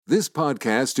This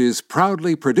podcast is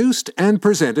proudly produced and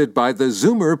presented by the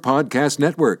Zoomer Podcast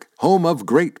Network, home of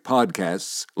great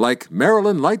podcasts like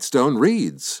Marilyn Lightstone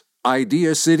Reads,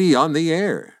 Idea City on the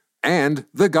Air, and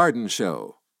The Garden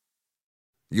Show.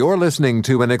 You're listening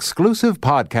to an exclusive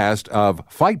podcast of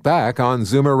Fight Back on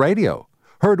Zoomer Radio,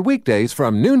 heard weekdays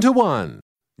from noon to 1.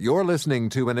 You're listening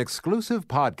to an exclusive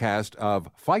podcast of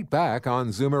Fight Back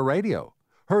on Zoomer Radio,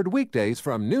 heard weekdays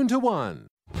from noon to 1.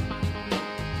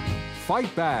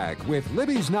 Fight Back with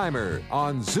Libby Znaimer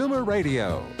on Zoomer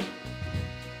Radio.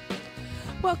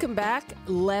 Welcome back.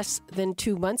 Less than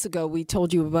 2 months ago, we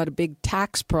told you about a big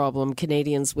tax problem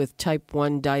Canadians with type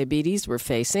 1 diabetes were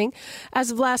facing.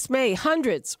 As of last May,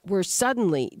 hundreds were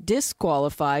suddenly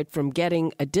disqualified from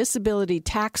getting a disability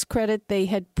tax credit they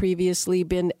had previously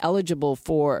been eligible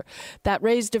for. That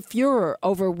raised a furor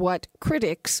over what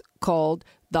critics called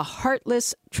the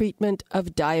heartless treatment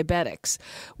of diabetics.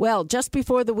 Well, just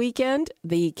before the weekend,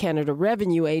 the Canada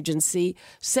Revenue Agency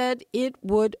said it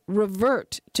would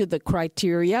revert to the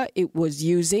criteria it was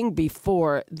using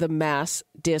before the mass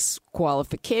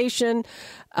disqualification.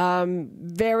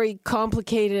 Very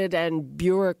complicated and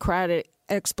bureaucratic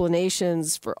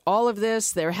explanations for all of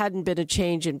this. There hadn't been a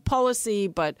change in policy,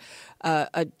 but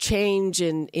a change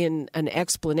in an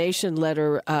explanation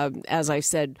letter. As I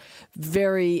said,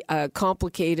 very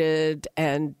complicated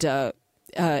and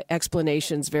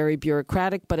explanations, very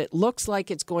bureaucratic, but it looks like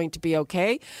it's going to be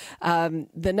okay.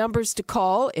 The numbers to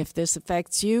call, if this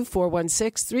affects you,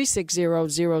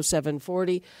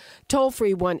 416-360-0740,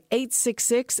 toll-free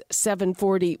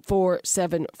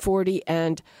 1-866-740-4740.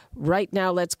 And right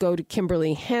now, let's go to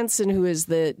Kimberly Hansen, who is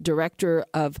the Director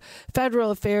of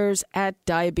Federal Affairs at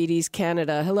Diabetes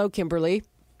Canada. Hello, Kimberly.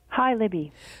 Hi,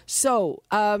 Libby. So,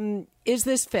 is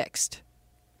this fixed?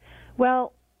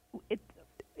 Well, it's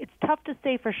tough to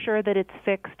say for sure that it's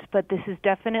fixed, but this is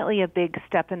definitely a big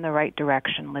step in the right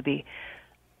direction, Libby.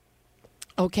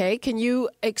 Okay, can you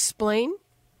explain?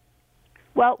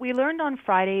 Well, we learned on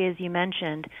Friday, as you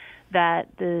mentioned,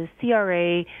 that the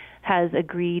CRA has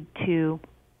agreed to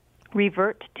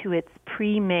revert to its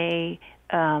pre-May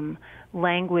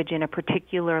language in a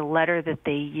particular letter that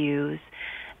they use,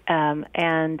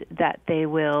 and that they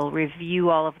will review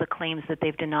all of the claims that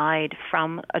they've denied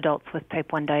from adults with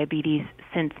type 1 diabetes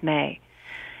since May.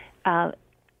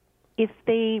 If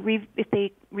they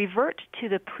revert to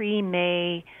the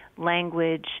pre-May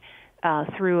language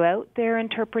throughout their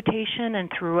interpretation and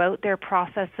throughout their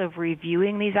process of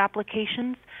reviewing these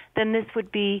applications, then this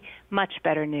would be much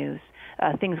better news.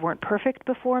 Things weren't perfect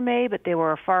before May, but they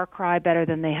were a far cry better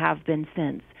than they have been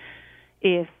since.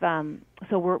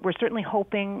 So we're certainly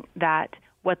hoping that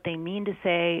what they mean to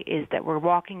say is that we're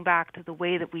walking back to the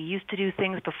way that we used to do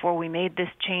things before we made this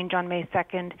change on May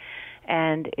 2nd.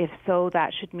 And if so,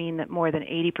 that should mean that more than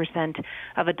 80%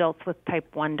 of adults with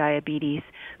type 1 diabetes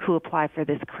who apply for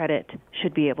this credit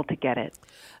should be able to get it.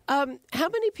 How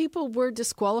many people were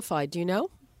disqualified? Do you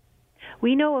know?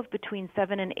 We know of between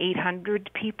 700 and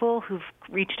 800 people who've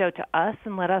reached out to us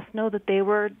and let us know that they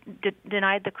were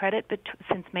denied the credit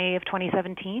since May of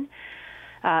 2017.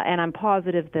 And I'm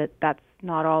positive that that's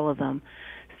not all of them.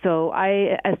 So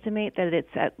I estimate that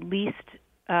it's at least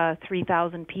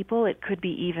 3,000 people. It could be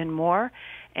even more.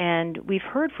 And we've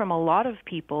heard from a lot of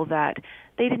people that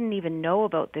they didn't even know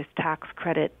about this tax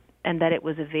credit and that it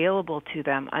was available to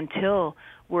them until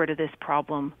word of this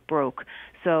problem broke.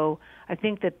 So I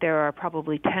think that there are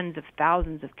probably tens of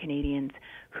thousands of Canadians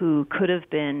who could have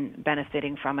been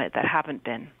benefiting from it that haven't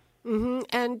been. Mm-hmm.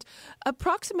 And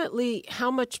approximately how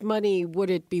much money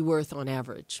would it be worth on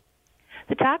average?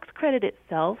 The tax credit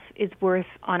itself is worth,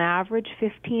 on average,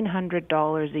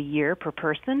 $1,500 a year per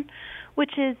person,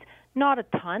 which is not a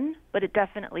ton, but it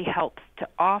definitely helps to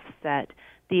offset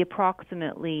the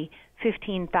approximately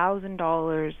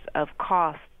 $15,000 of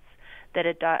costs that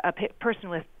a person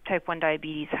with type 1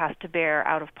 diabetes has to bear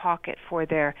out of pocket for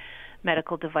their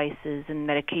medical devices and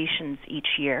medications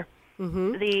each year.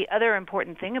 Mm-hmm. The other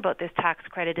important thing about this tax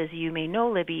credit, as you may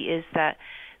know, Libby, is that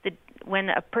when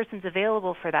a person's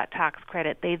available for that tax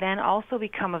credit, they then also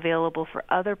become available for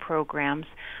other programs,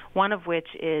 one of which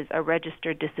is a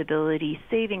registered disability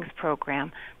savings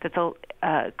program that's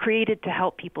created to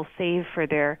help people save for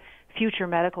their future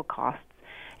medical costs.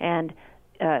 And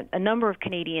a number of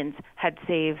Canadians had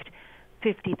saved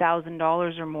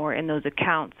 $50,000 or more in those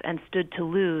accounts and stood to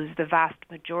lose the vast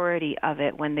majority of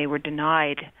it when they were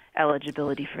denied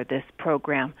eligibility for this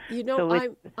program. You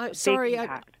know, so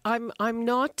I'm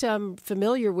not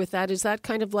familiar with that. Is that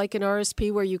kind of like an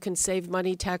RSP where you can save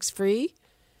money tax-free?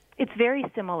 It's very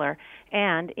similar,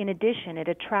 and in addition, it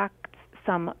attracts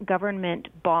some government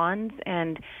bonds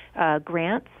and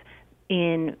grants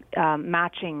in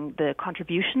matching the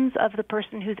contributions of the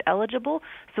person who's eligible.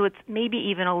 So it's maybe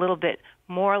even a little bit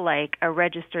more like a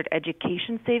registered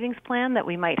education savings plan that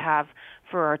we might have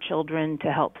for our children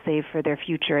to help save for their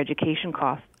future education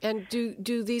costs. And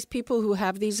do these people who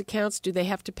have these accounts, do they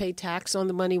have to pay tax on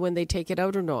the money when they take it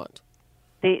out or not?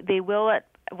 They will.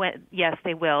 Yes,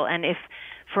 they will. And if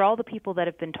for all the people that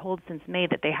have been told since May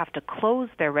that they have to close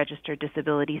their registered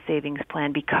disability savings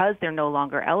plan because they're no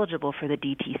longer eligible for the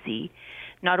DTC,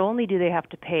 not only do they have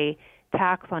to pay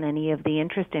tax on any of the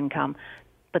interest income,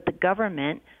 but the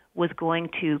government was going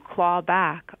to claw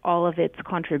back all of its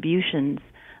contributions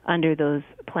under those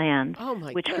plans,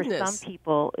 which goodness. For some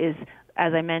people is,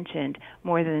 as I mentioned,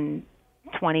 more than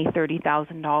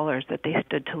 $20,000-$30,000 that they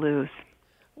stood to lose.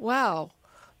 Wow.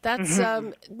 That's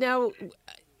now,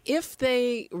 if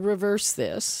they reverse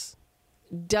this,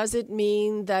 does it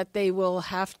mean that they will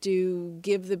have to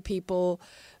give the people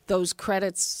those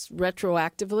credits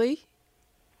retroactively?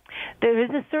 There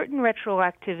is a certain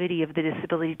retroactivity of the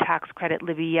disability tax credit,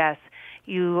 Libby, yes.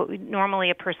 Normally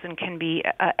a person can be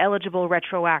eligible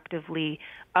retroactively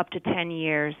up to 10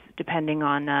 years, depending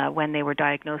on when they were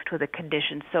diagnosed with a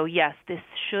condition. So yes, this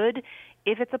should,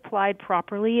 if it's applied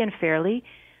properly and fairly,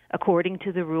 according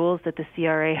to the rules that the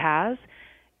CRA has,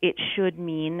 it should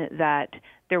mean that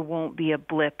there won't be a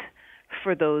blip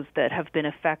for those that have been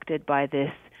affected by this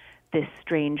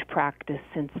strange practice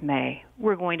since May.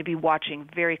 We're going to be watching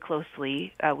very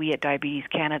closely, we at Diabetes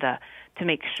Canada, to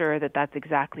make sure that that's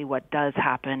exactly what does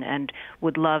happen, and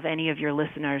would love any of your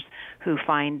listeners who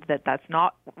find that that's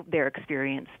not their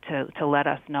experience to let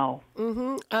us know.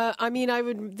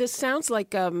 Mm-hmm. This sounds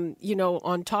like,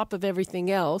 on top of everything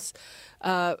else,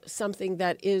 something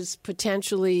that is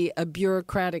potentially a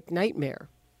bureaucratic nightmare.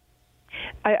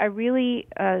 I really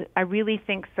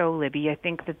think so, Libby. I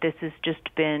think that this has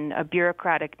just been a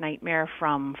bureaucratic nightmare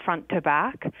from front to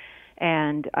back,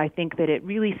 and I think that it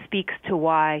really speaks to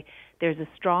why there's a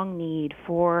strong need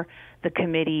for the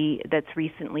committee that's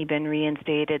recently been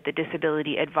reinstated, the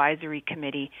Disability Advisory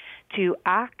Committee, to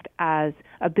act as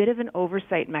a bit of an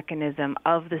oversight mechanism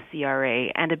of the CRA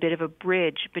and a bit of a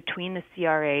bridge between the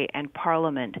CRA and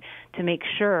Parliament to make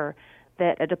sure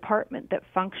that a department that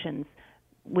functions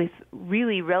with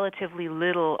really relatively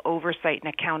little oversight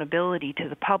and accountability to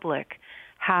the public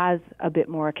has a bit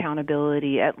more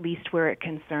accountability, at least where it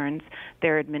concerns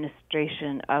their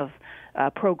administration of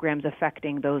programs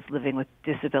affecting those living with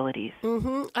disabilities.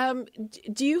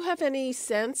 Mm-hmm. Do you have any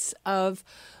sense of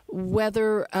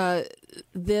whether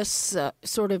this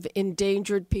sort of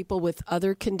endangered people with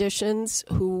other conditions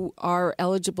who are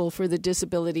eligible for the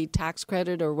disability tax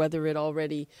credit, or whether it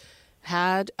already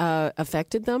had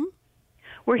affected them?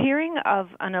 We're hearing of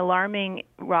an alarming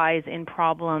rise in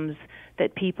problems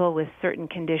that people with certain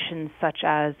conditions, such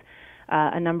as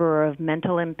a number of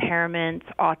mental impairments,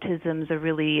 autism's a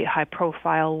really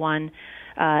high-profile one,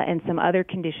 and some other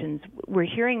conditions. We're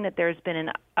hearing that there's been an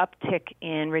uptick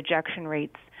in rejection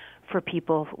rates for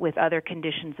people with other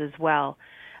conditions as well.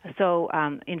 So,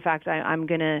 in fact, I'm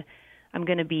going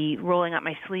to be rolling up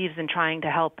my sleeves and trying to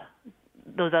help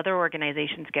those other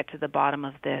organizations get to the bottom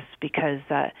of this, because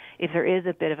if there is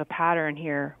a bit of a pattern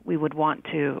here, we would want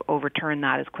to overturn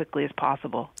that as quickly as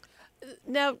possible.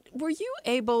 Now, were you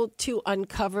able to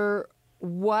uncover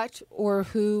what or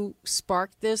who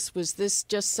sparked this? Was this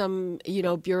just some,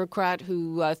 bureaucrat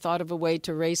who thought of a way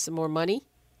to raise some more money?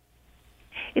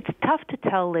 It's tough to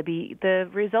tell, Libby. The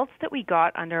results that we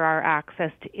got under our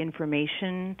access to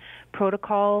information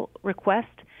protocol request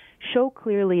show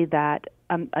clearly that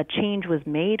a change was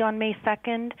made on May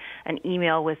 2nd. An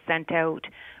email was sent out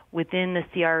within the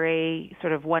CRA,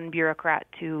 sort of one bureaucrat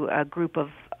to a group of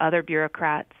other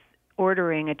bureaucrats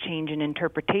ordering a change in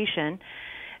interpretation.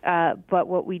 But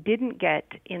what we didn't get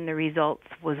in the results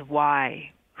was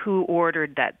why. Who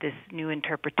ordered that this new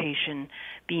interpretation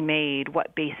be made?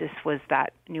 What basis was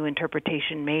that new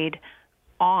interpretation made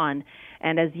on?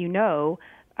 And as you know,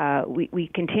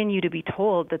 we continue to be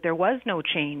told that there was no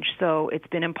change, so it's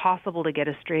been impossible to get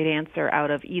a straight answer out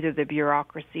of either the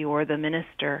bureaucracy or the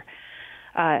minister.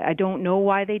 I don't know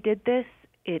why they did this.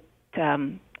 It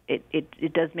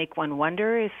does make one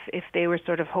wonder if they were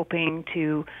sort of hoping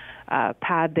to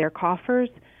pad their coffers,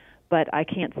 but I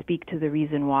can't speak to the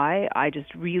reason why. I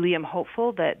just really am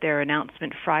hopeful that their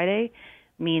announcement Friday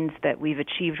means that we've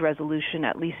achieved resolution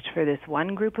at least for this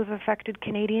one group of affected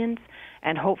Canadians,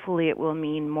 and hopefully it will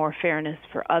mean more fairness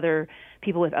for other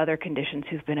people with other conditions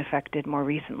who've been affected more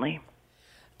recently.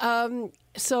 Again,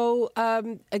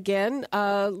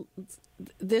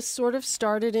 this sort of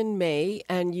started in May,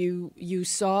 and you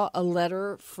saw a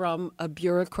letter from a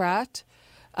bureaucrat.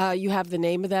 You have the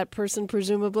name of that person,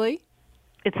 presumably?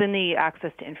 It's in the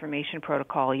Access to Information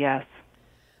Protocol, yes.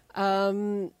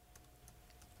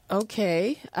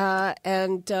 Okay.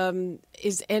 And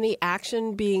is any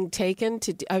action being taken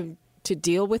to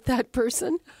deal with that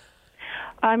person?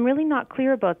 I'm really not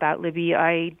clear about that, Libby.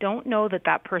 I don't know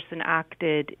that person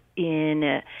acted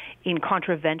in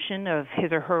contravention of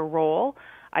his or her role.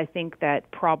 I think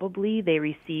that probably they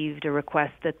received a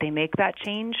request that they make that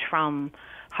change from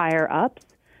higher ups,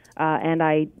 and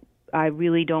I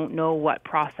really don't know what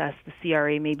process the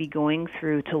CRA may be going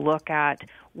through to look at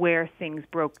where things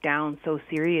broke down so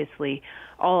seriously.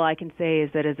 All I can say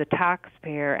is that as a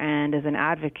taxpayer and as an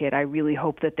advocate, I really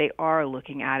hope that they are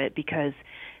looking at it, because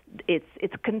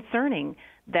it's concerning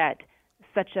that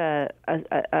such a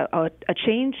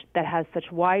change that has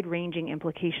such wide-ranging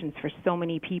implications for so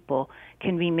many people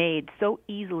can be made so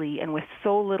easily and with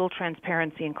so little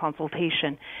transparency and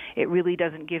consultation. It really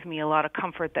doesn't give me a lot of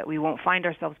comfort that we won't find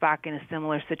ourselves back in a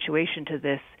similar situation to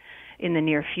this in the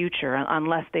near future,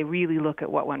 unless they really look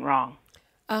at what went wrong.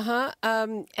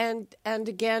 And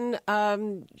again,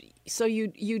 so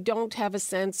you don't have a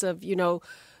sense of,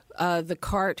 the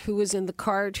cart, who was in the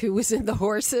cart, who was in the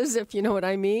horses, if you know what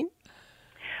I mean?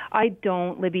 I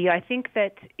don't, Libby. I think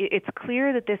that it's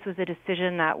clear that this was a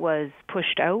decision that was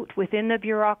pushed out within the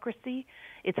bureaucracy.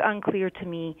 It's unclear to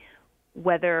me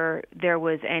whether there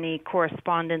was any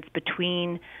correspondence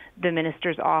between the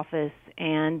minister's office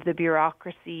and the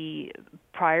bureaucracy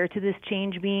prior to this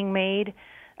change being made.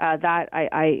 That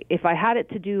if I had it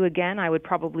to do again, I would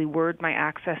probably word my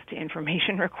access to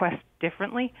information request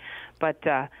differently. But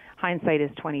hindsight is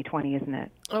 20/20, isn't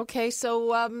it? Okay,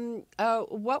 so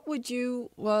what would you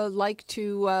like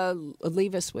to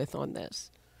leave us with on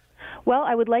this? Well,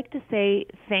 I would like to say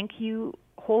thank you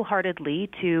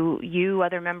wholeheartedly to you,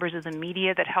 other members of the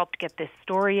media that helped get this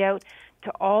story out,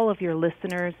 to all of your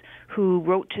listeners who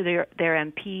wrote to their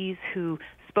MPs, who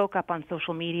spoke up on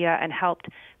social media and helped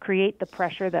create the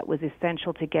pressure that was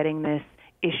essential to getting this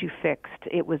issue fixed.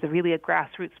 It was really a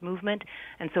grassroots movement,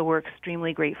 and so we're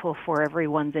extremely grateful for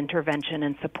everyone's intervention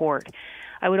and support.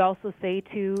 I would also say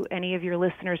to any of your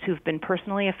listeners who've been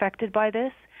personally affected by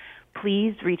this,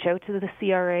 please reach out to the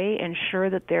CRA, ensure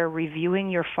that they're reviewing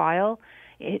your file,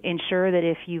 ensure that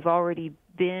if you've already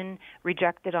been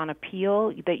rejected on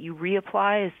appeal, that you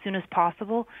reapply as soon as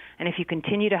possible, and if you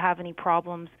continue to have any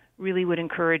problems, really would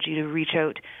encourage you to reach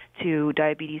out to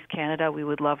Diabetes Canada. We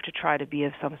would love to try to be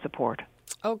of some support.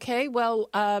 Okay, well,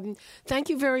 thank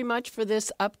you very much for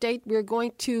this update. We're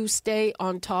going to stay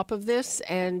on top of this,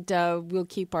 and we'll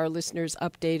keep our listeners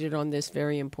updated on this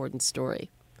very important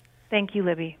story. Thank you,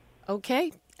 Libby.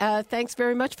 Okay, thanks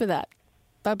very much for that.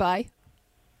 Bye-bye.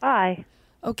 Bye.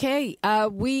 Okay,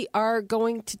 we are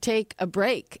going to take a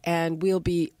break, and we'll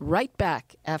be right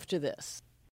back after this.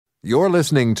 You're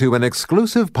listening to an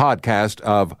exclusive podcast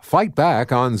of Fight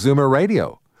Back on Zoomer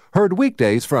Radio, heard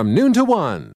weekdays from noon to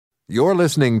 1. You're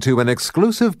listening to an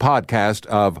exclusive podcast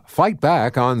of Fight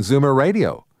Back on Zoomer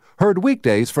Radio, heard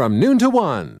weekdays from noon to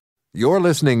 1. You're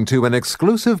listening to an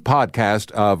exclusive podcast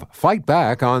of Fight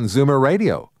Back on Zoomer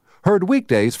Radio, heard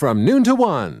weekdays from noon to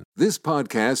 1. This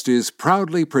podcast is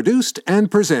proudly produced and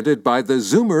presented by the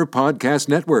Zoomer Podcast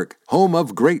Network, home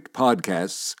of great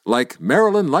podcasts like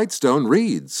Marilyn Lightstone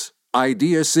Reads,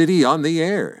 Idea City on the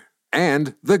Air,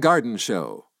 and The Garden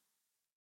Show.